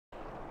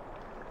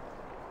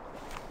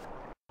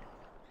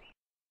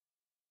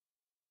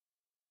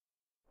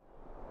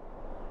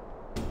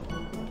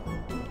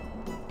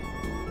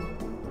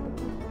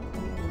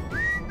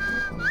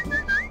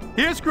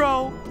Here's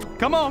Scroll.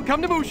 Come on,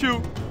 come to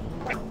Mushu.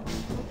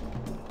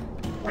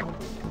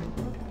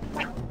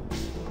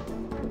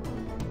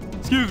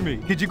 Excuse me,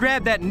 could you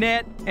grab that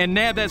net and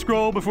nab that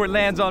scroll before it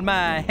lands on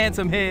my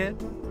handsome head?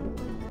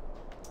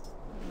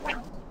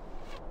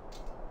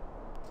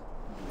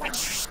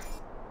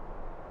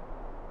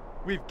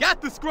 We've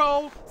got the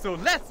scroll, so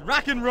let's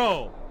rock and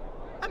roll.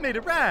 I made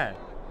it right.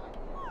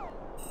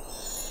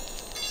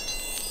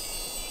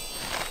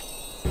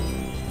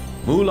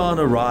 Mulan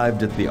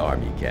arrived at the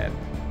army camp.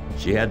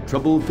 She had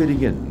trouble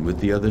fitting in with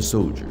the other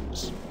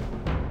soldiers.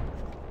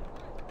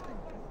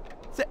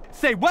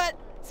 Say what?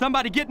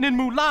 Somebody getting in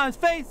Mulan's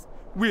face?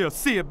 We'll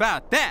see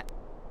about that.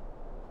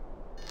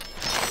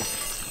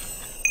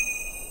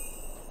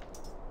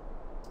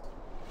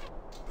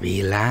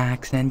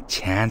 Relax and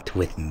chant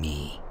with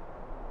me.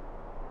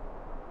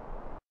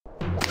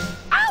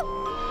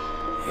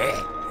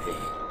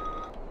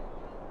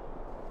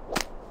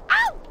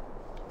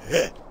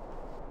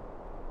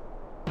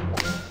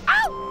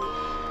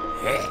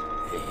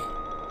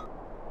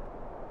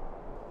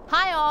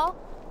 Hi all.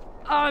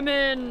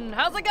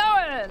 How's it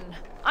going?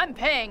 I'm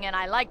Ping and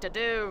I like to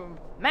do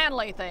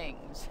manly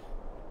things.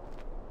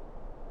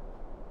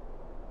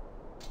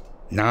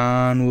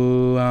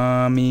 난우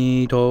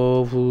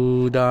아미도부다.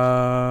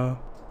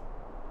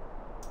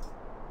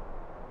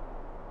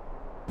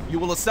 You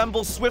will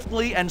assemble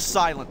swiftly and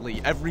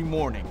silently every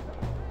morning.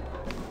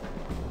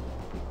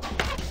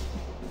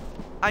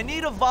 I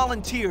need a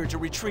volunteer to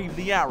retrieve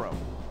the arrow.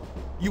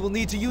 You will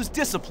need to use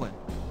discipline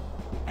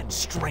and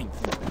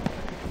strength.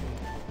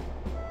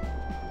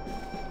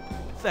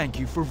 Thank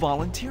you for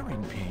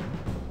volunteering, Ping.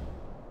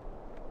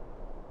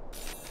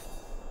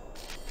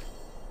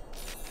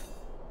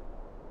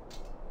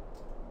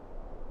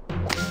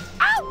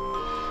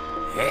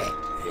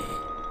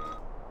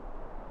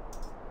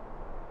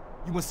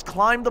 You must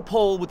climb the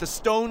pole with the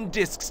stone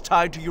discs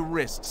tied to your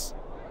wrists.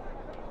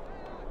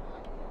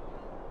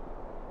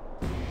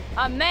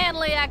 A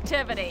manly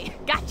activity.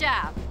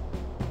 Gotcha!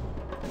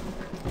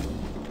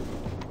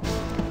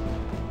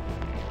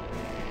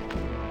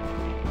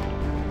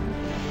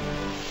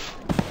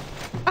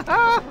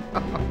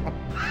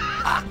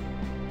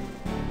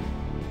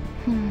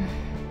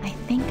 I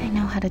think I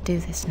know how to do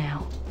this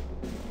now.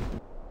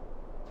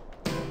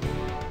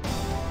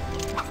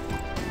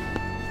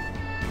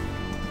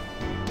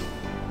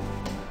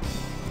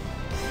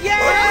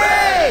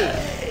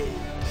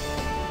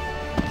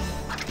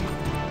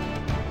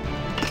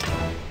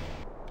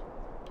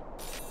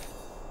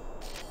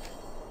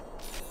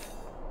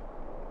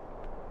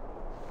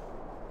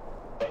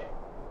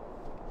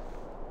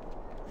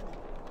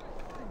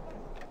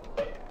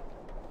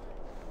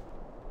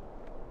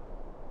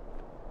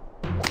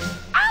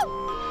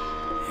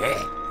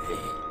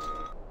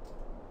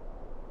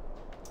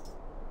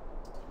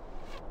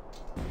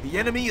 The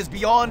enemy is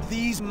beyond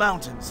these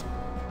mountains.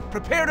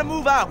 Prepare to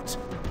move out.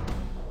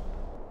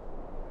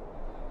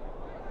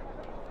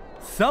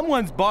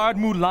 Someone's borrowed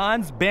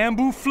Mulan's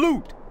bamboo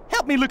flute.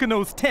 Help me look in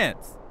those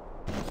tents.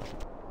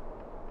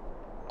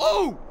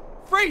 Oh,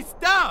 free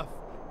stuff!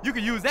 You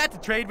can use that to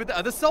trade with the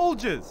other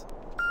soldiers.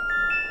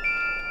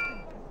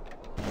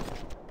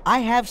 I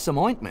have some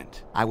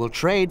ointment. I will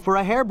trade for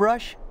a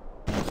hairbrush.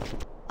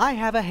 I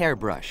have a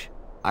hairbrush.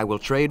 I will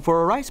trade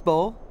for a rice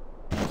bowl.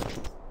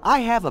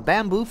 I have a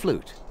bamboo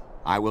flute.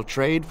 I will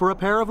trade for a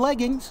pair of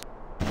leggings.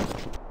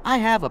 I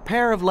have a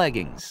pair of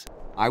leggings.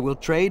 I will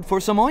trade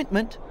for some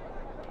ointment.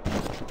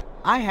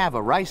 I have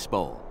a rice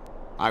bowl.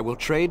 I will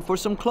trade for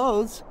some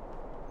clothes.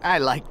 I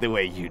like the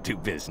way you do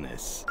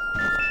business.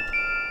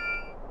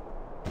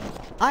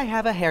 I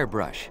have a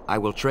hairbrush. I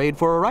will trade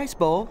for a rice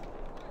bowl.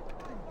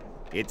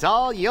 It's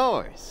all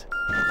yours.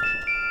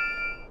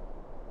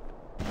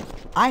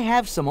 I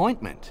have some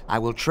ointment. I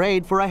will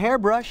trade for a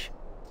hairbrush.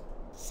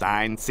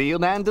 Signed,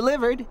 sealed, and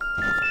delivered.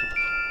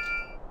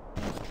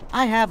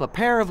 I have a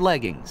pair of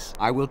leggings.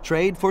 I will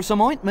trade for some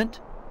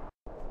ointment.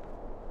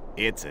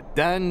 It's a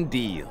done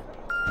deal.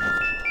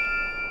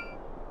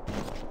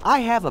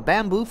 I have a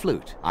bamboo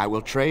flute. I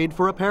will trade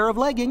for a pair of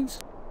leggings.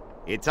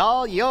 It's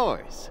all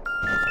yours.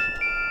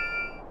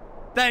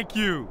 Thank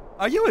you.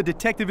 Are you a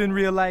detective in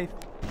real life?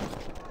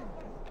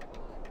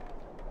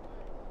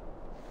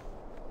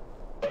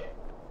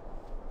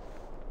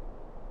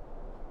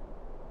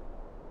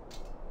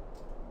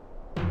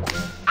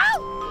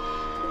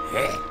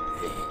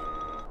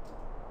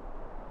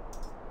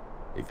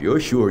 If you're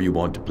sure you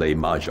want to play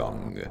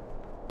Mahjong,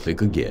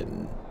 click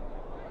again.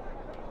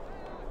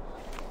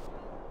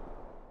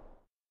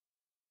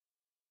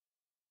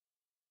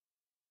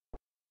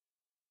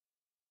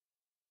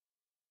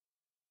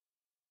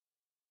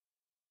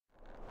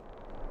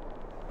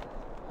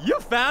 You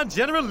found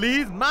General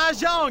Lee's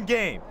Mahjong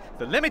game.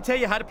 So let me tell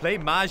you how to play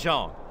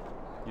Mahjong.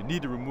 You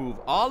need to remove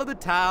all of the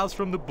tiles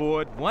from the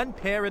board one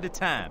pair at a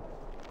time.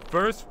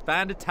 First,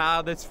 find a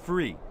tile that's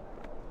free.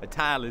 A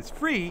tile is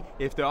free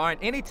if there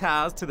aren't any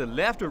tiles to the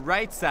left or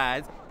right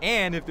sides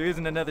and if there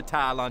isn't another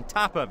tile on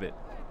top of it.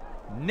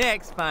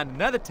 Next, find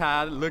another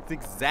tile that looks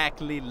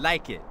exactly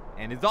like it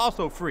and is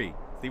also free.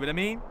 See what I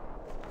mean?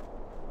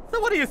 So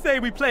what do you say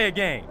we play a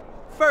game?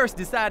 First,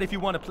 decide if you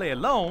want to play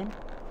alone,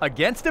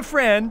 against a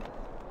friend,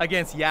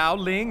 against Yao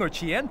Ling or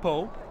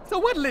Qianpo. So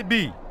what'll it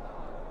be?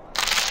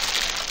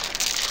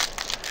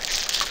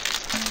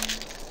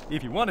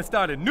 If you want to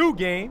start a new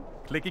game,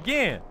 click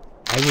again.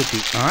 I would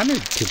be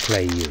honored to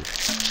play you.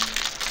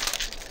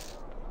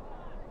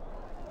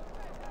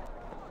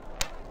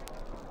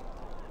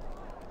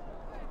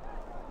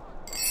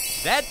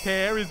 That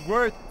pair is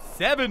worth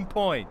 7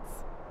 points.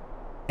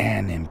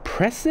 An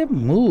impressive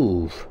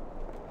move.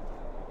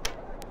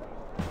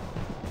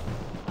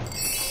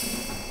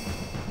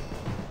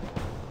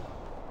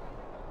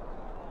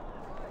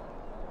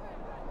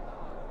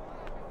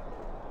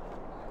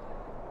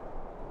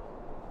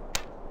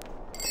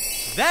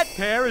 That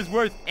pair is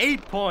worth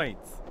 8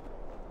 points.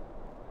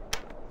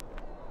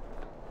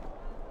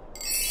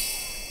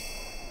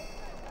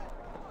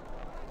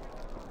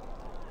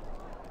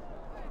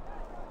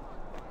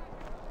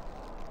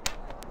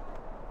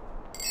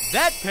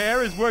 That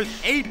pair is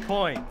worth 8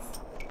 points.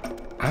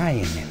 I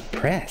am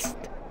impressed.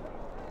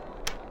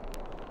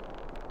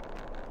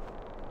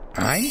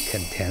 I'm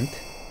content.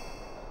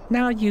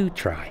 Now you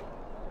try.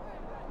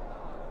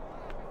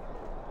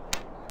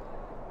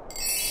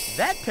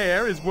 That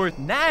pair is worth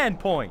 9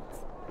 points.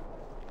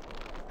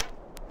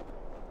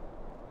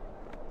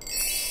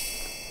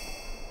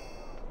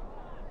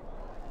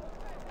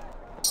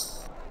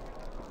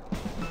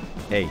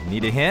 Hey,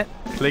 need a hint?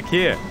 Click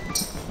here.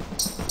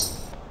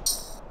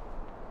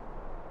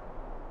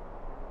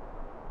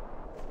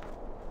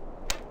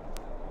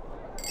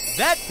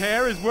 That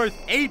pair is worth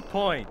 8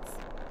 points.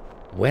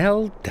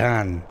 Well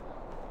done.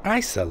 I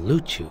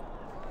salute you.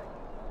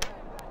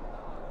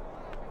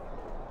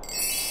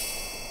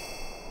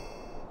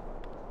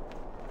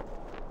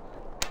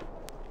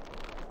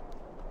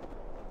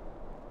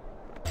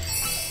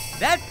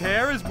 That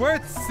pair is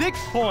worth 6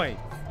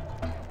 points.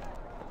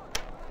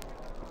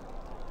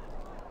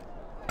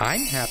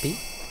 I'm happy.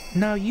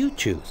 Now you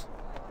choose.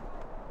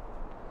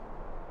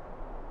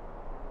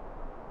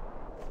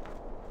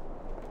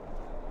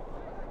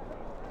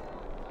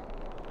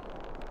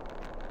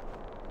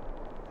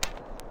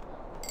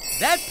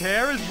 That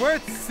pair is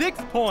worth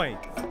 6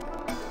 points.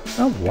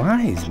 A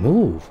wise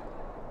move.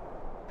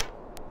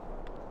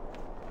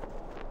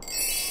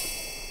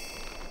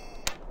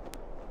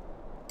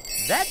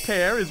 That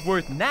pair is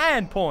worth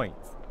 9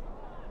 points.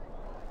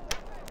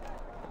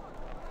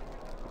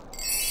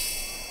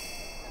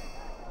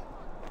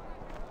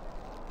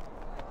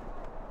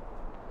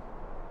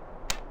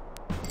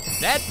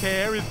 That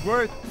pair is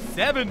worth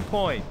 7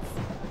 points.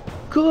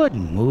 Good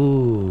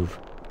move.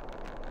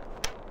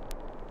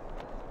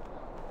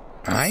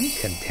 I'm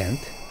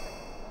content.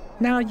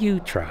 Now you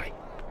try.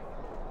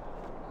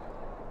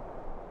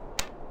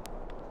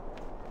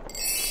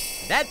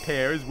 That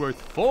pair is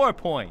worth 4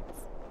 points.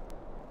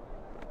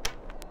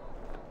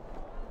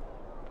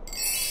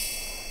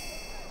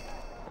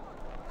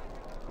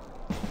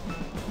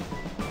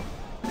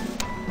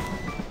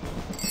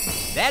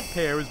 That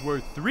pair is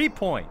worth 3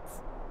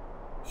 points.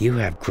 You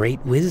have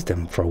great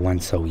wisdom for one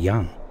so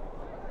young.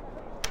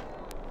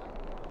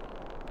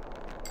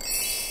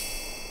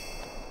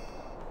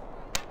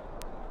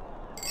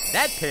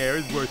 That pair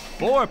is worth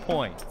 4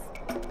 points.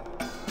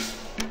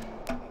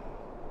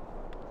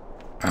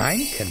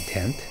 I'm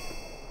content.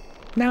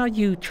 Now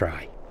you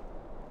try.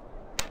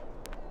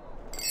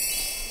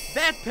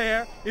 That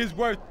pair is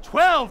worth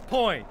 12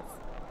 points.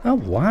 A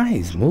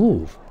wise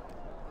move.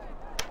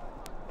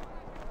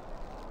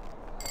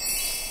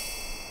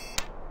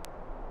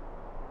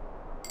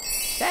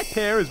 That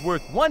pair is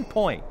worth 1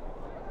 point.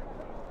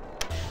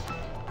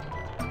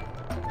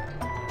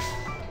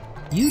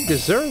 You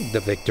deserve the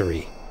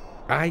victory.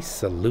 I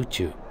salute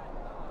you.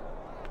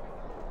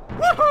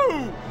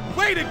 Woohoo!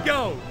 Way to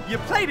go! You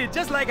played it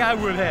just like I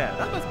would have.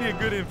 That must be a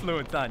good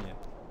influence on you.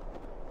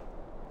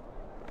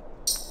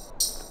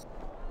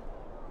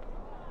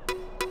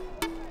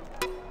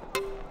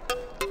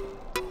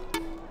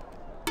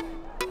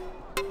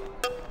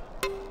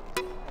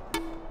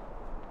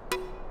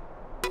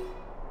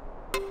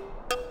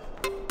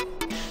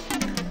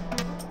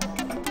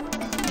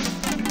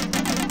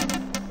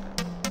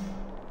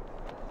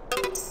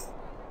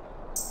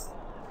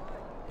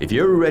 If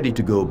you're ready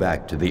to go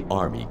back to the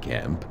army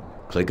camp,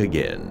 click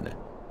again.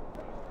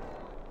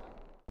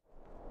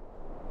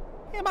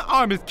 Yeah, my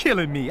arm is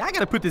killing me. I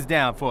gotta put this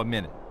down for a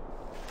minute.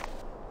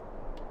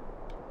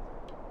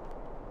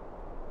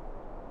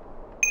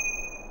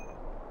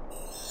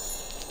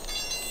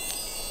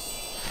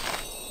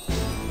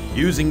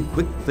 Using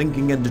quick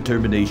thinking and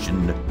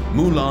determination,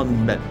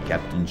 Mulan met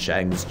Captain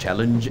Shang's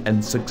challenge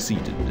and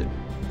succeeded.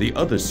 The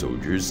other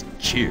soldiers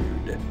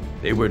cheered.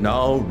 They were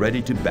now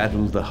ready to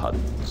battle the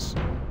Huns.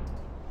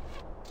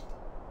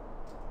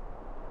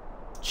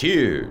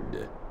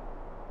 Cheered.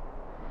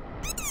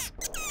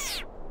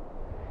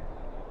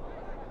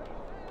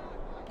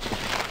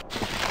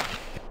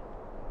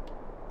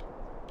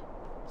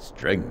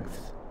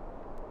 Strength.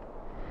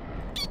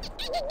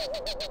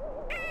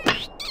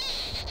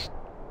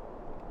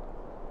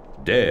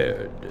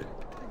 Dared.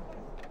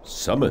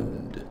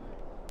 Summoned.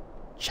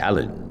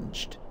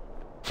 challenged.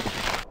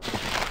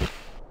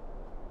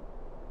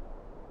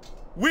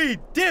 We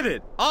did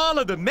it! All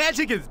of the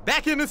magic is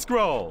back in the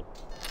scroll.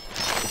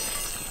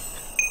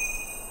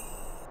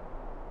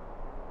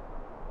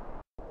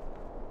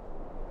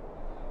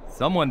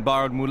 Someone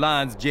borrowed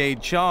Mulan's jade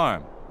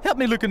charm. Help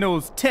me look in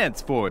those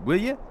tents for it,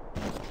 will you?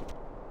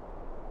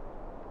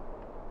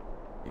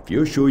 If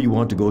you're sure you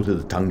want to go to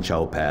the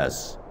Tangshao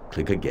Pass,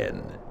 click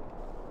again.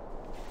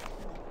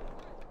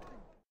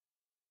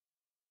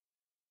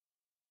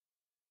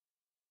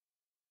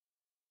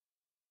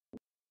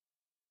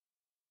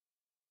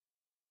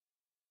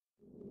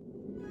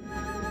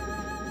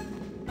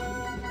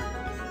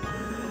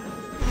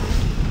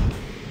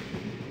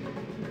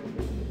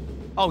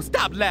 Oh,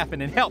 stop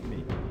laughing and help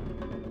me.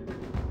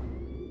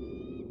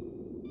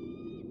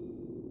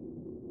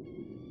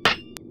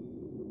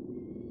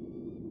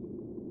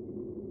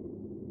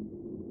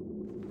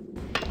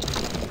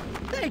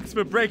 Thanks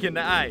for breaking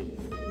the ice.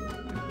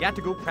 Got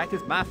to go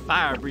practice my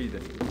fire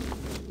breathing.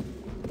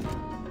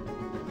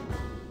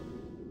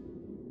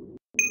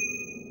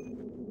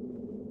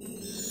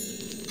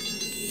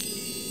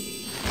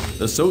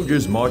 The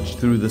soldiers marched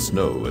through the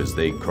snow as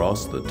they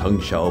crossed the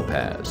Tangshao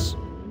Pass.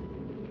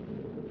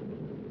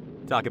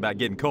 Talk about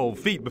getting cold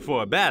feet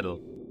before a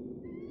battle.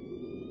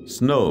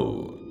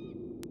 Snow.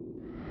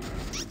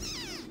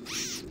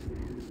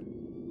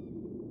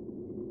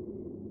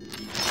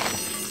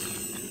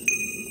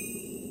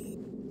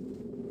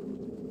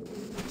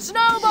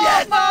 Snowball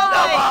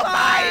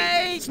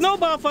fight!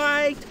 Snowball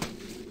fight!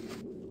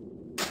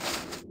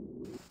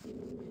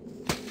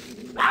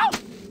 Ow!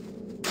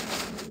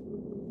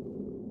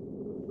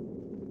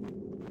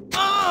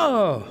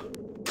 Oh!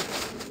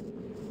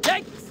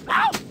 Yikes!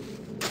 Ow!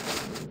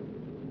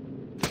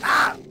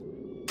 Ow!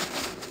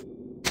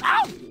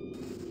 Ow!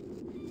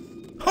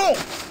 Ho!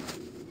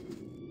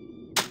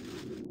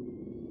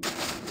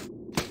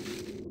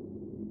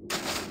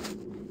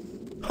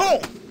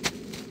 Ho!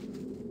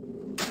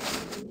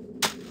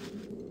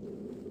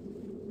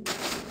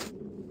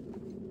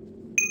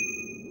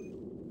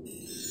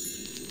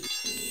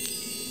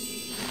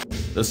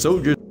 The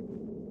soldiers.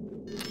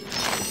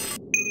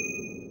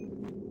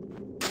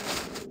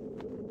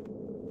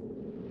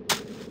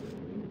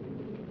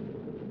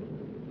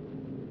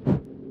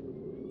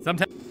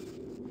 Sometimes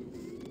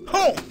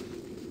Ho!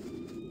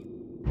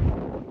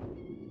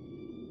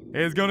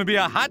 it's gonna be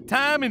a hot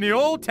time in the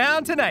old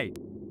town tonight.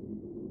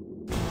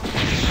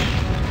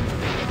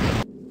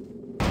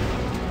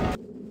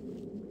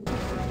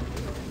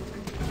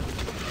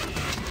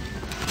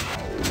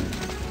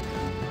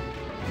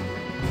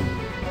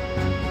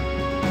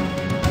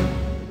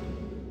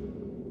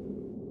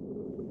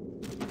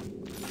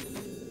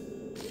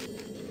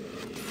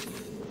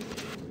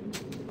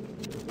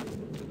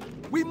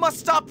 We must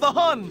stop the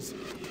Huns!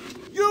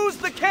 Use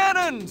the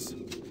cannons!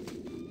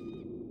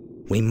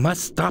 We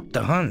must stop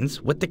the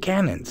Huns with the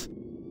cannons.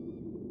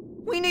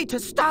 We need to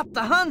stop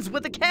the Huns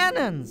with the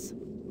cannons!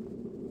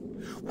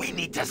 We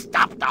need to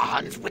stop the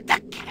Huns with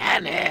the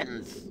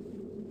cannons!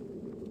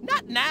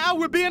 Not now,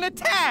 we're being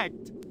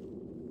attacked!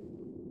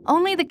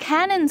 Only the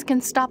cannons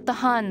can stop the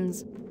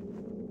Huns.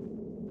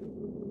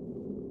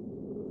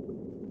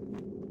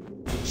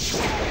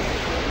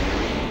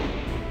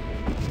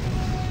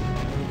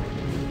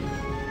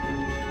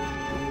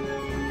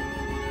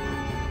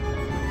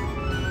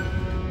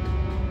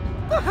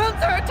 The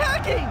Huns are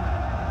attacking!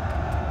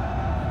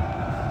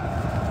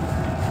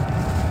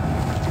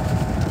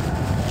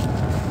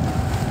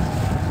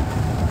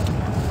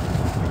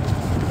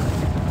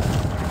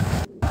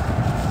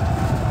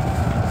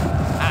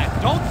 I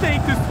don't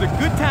think this is a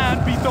good time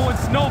to be throwing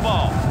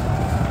snowballs.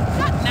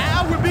 Not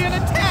now, we're being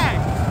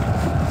attacked!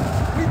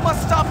 We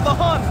must stop the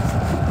Huns!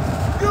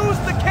 Use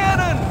the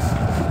cannons!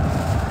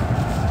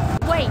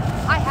 Wait,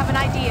 I have an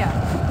idea.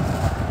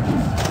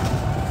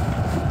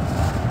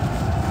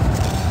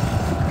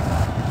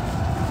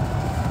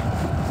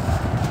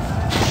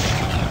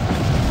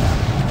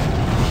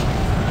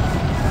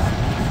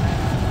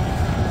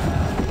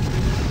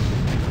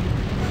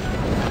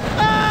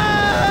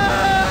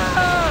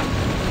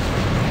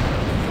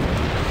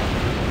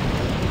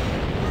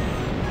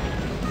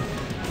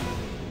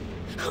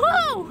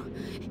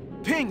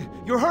 Ping,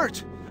 you're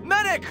hurt!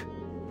 Medic!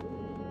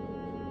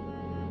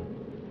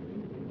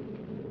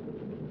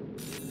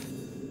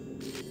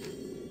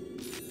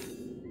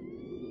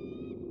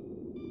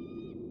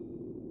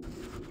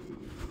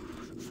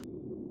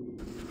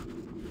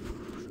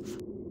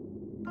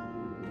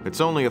 It's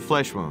only a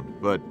flesh wound,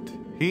 but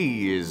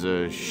he is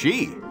a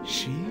she.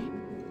 She?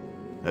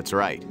 That's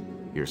right.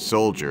 Your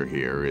soldier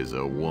here is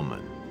a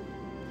woman.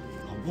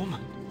 A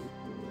woman?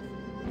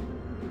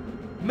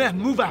 Men,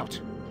 move out!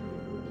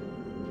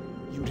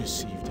 You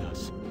deceived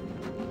us.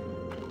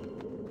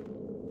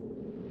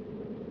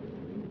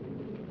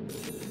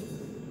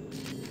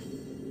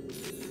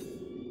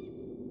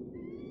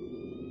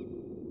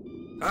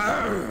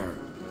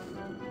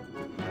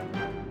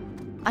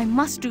 I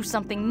must do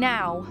something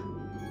now.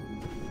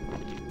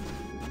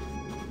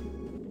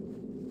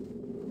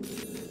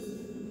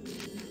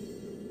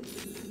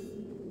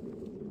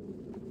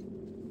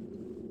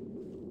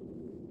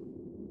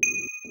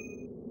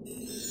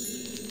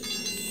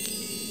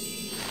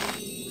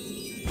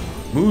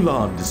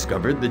 Mulan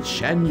discovered that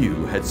Shan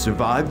Yu had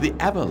survived the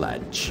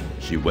avalanche.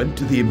 She went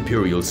to the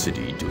Imperial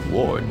City to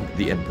warn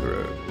the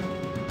Emperor.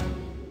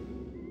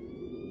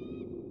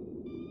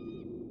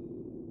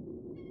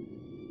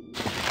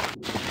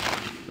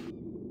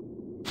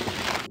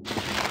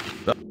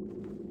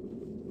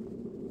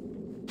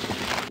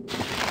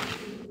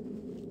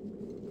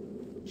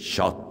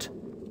 Shot.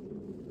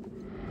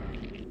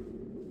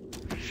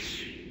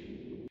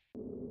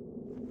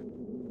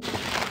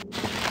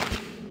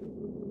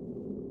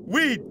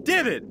 We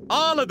did it!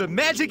 All of the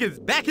magic is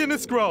back in the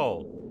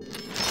scroll.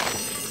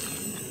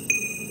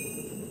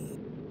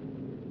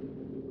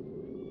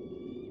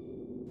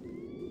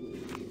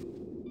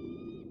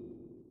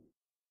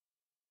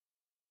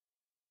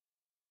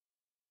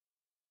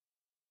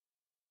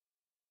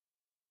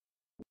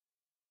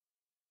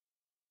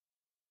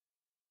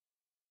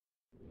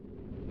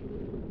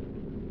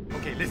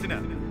 Okay, listen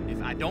up.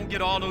 If I don't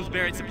get all those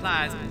buried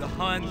supplies, the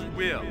Huns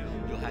will.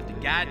 You'll have to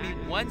guide me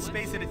one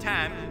space at a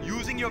time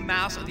using your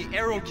mouse or the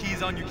arrow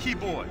keys on your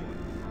keyboard.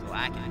 So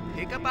I can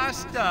pick up our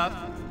stuff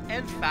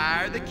and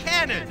fire the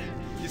cannon.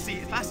 You see,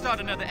 if I start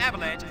another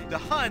avalanche, the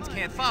Huns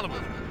can't follow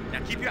us. Now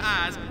keep your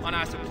eyes on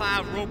our supply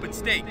of rope and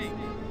stakes.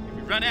 If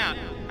we run out,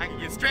 I can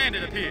get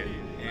stranded up here.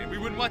 And we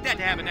wouldn't want that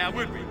to happen now,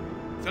 would we?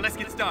 So let's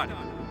get started.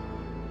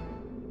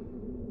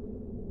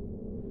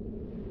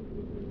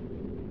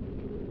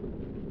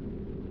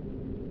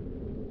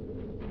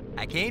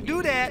 I can't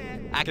do that.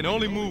 I can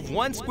only move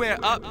one square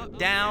up,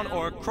 down,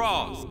 or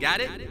across. Got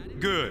it?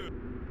 Good.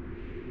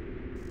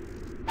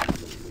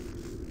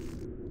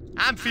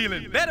 I'm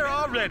feeling better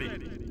already.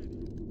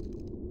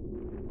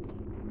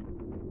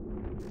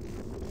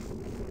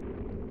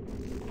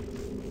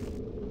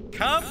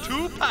 Come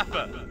to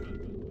Papa.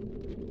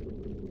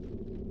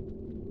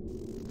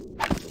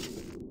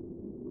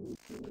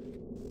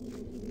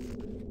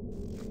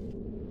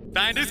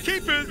 Finders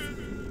keepers.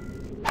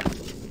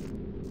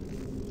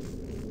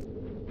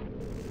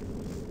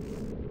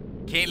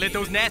 Can't let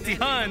those nasty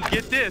Huns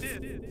get this.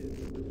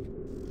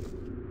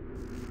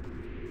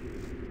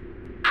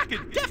 I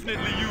could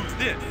definitely use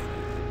this.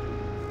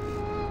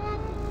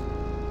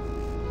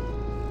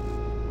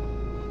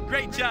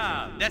 Great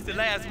job. That's the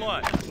last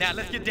one. Now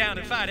let's get down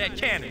and fire that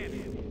cannon.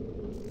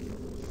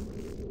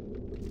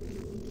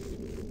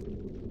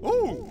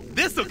 Ooh,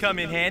 this'll come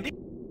in handy.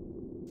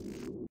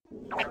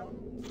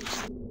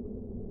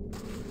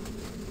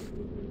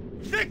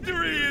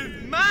 Victory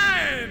is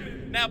mine!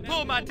 Now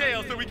pull my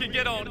tail so we can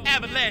get on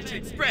Avalanche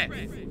Express.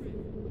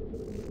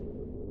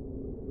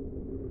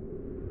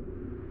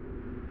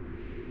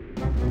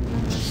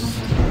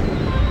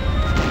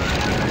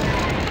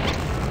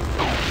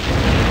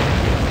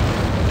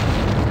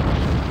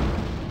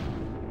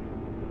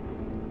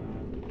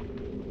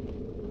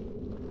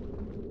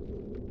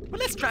 Well,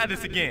 let's try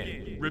this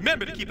again.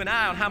 Remember to keep an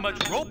eye on how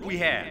much rope we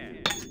have.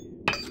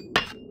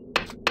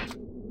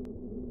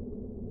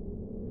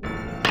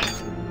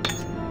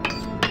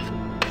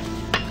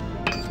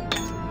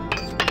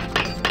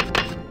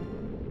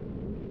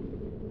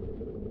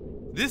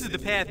 This is the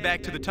path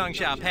back to the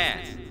Tung-Shao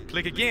Pass.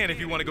 Click again if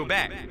you want to go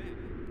back.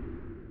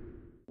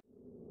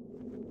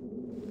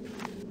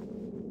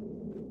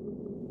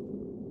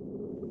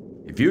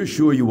 If you're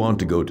sure you want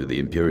to go to the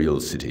Imperial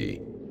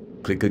City,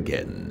 click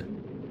again.